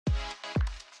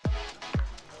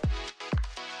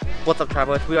What's up,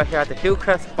 travelers? We are here at the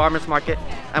Hillcrest Farmers Market,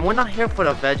 and we're not here for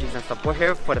the veggies and stuff. We're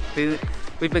here for the food.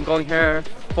 We've been going here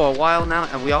for a while now,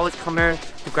 and we always come here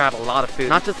to grab a lot of food.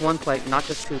 Not just one plate, not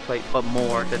just two plates, but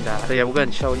more than that. So yeah, we're going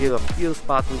to show you a few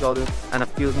spots we go to and a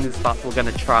few new spots we're going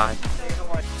to try.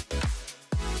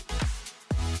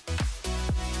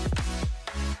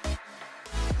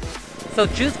 So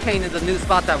JuiceCane is a new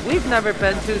spot that we've never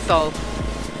been to, so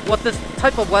with this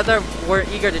type of weather, we're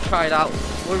eager to try it out.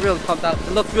 We're really pumped out.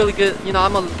 It looks really good. You know,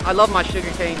 I love my sugar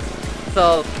canes.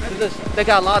 So they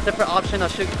got a lot of different options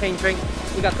of sugar cane drinks.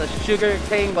 We got the sugar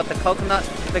cane with the coconut.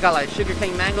 They got like sugar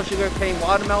cane mango, sugar cane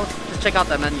watermelon. Just check out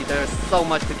that menu. There's so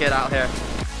much to get out here.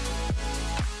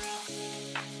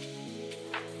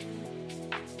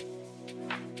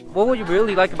 What we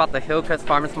really like about the Hillcrest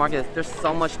Farmers Market is there's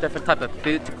so much different type of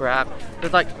food to grab.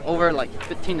 There's like over like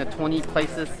 15 to 20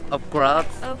 places of grubs.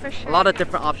 Oh, for sure. A lot of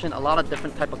different options, a lot of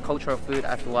different type of cultural food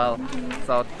as well.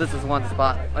 So this is one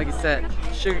spot. Like you said,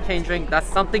 sugarcane drink, that's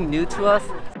something new to us.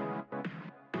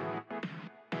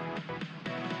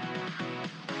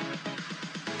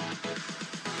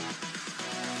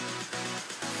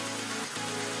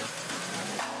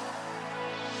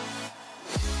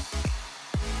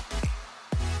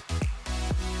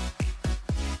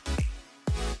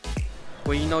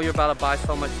 When you know you're about to buy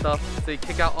so much stuff, so you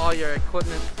kick out all your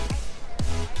equipment.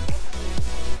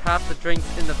 Half the drinks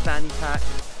in the fanny pack,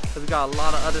 because we got a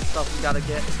lot of other stuff we gotta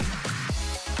get.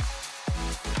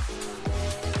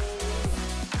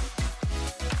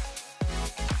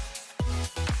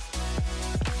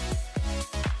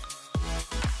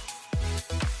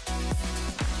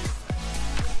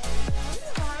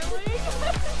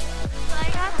 So I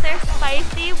got their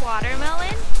spicy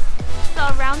watermelon. So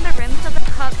around the rims of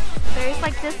the cup, there's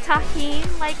like this tahini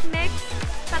like mix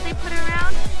that they put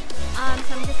around.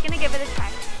 So I'm just gonna give it a try.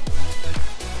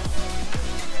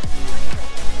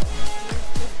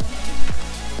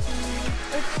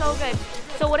 It's so good.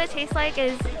 So what it tastes like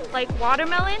is like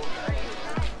watermelon,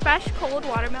 fresh cold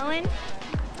watermelon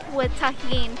with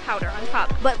tahini powder on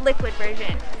top, but liquid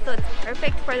version. So it's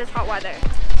perfect for this hot weather.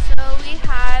 So we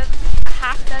have a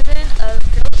half dozen of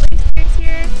grilled oysters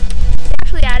here. They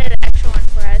actually added an extra one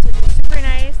for us, which is super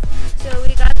nice. So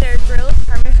we got their grilled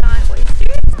Parmesan oysters.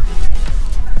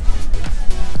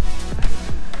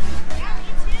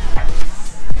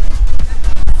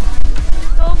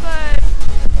 So good.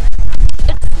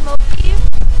 It's smoky.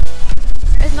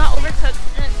 It's not overcooked.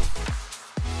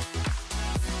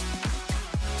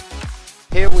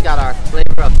 Here we got our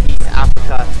flavor of East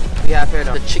Africa. We have here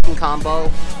the chicken combo,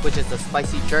 which is the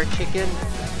spicy jerk chicken,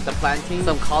 the plantain,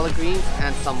 some collard greens,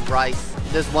 and some rice.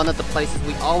 This is one of the places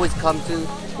we always come to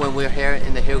when we're here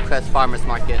in the Hillcrest Farmers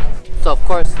Market. So of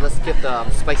course, let's give the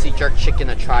spicy jerk chicken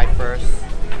a try first.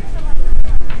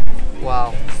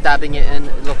 Wow, stabbing it in,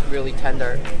 it looks really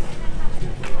tender.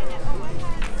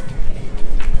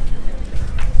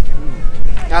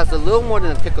 It has a little more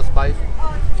than a pickle spice.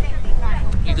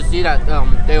 You can see that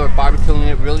they were barbecuing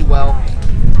it really well.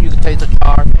 You can taste the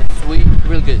char, it's sweet,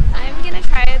 really good. I'm gonna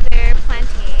try their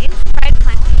plantain, fried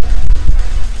plantain.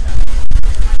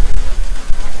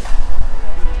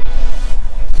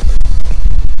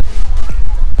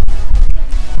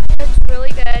 It's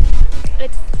really good.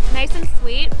 It's nice and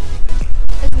sweet.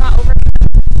 It's not overcooked.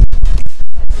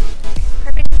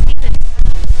 Perfectly seasoned.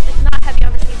 It's not heavy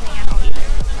on the seasoning at all either.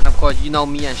 And of course, you know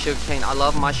me and sugarcane. I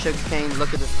love my sugarcane.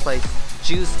 Look at this place,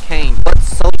 JuiceCane.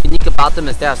 What's so unique about them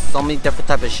is they have so many different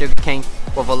types of sugarcane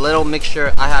with a little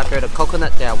mixture. I have here the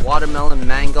coconut, they have watermelon,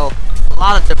 mango, a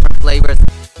lot of different flavors.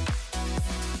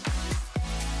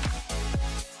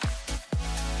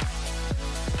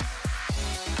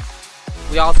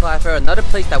 We also have here another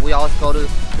place that we always go to,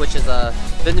 which is a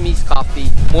Vietnamese coffee,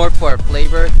 more for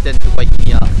flavor than to wake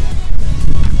me up.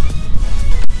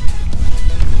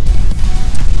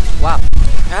 Wow,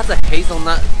 it has a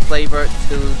hazelnut flavor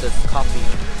to this coffee.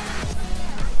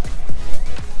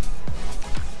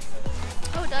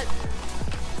 Oh, it does.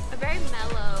 A very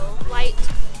mellow, light,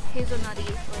 hazelnutty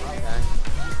flavor. Okay.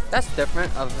 That's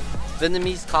different, of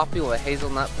Vietnamese coffee with a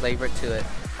hazelnut flavor to it.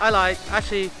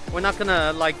 Actually, we're not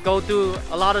gonna like go do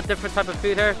a lot of different type of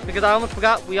food here because I almost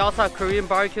forgot we also have Korean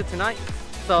barbecue tonight.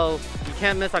 So you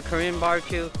can't miss our Korean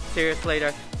barbecue series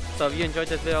later. So if you enjoyed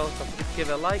this video, don't forget to give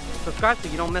it a like, subscribe so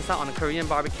you don't miss out on a Korean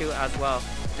barbecue as well.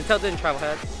 Until then, travel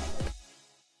heads.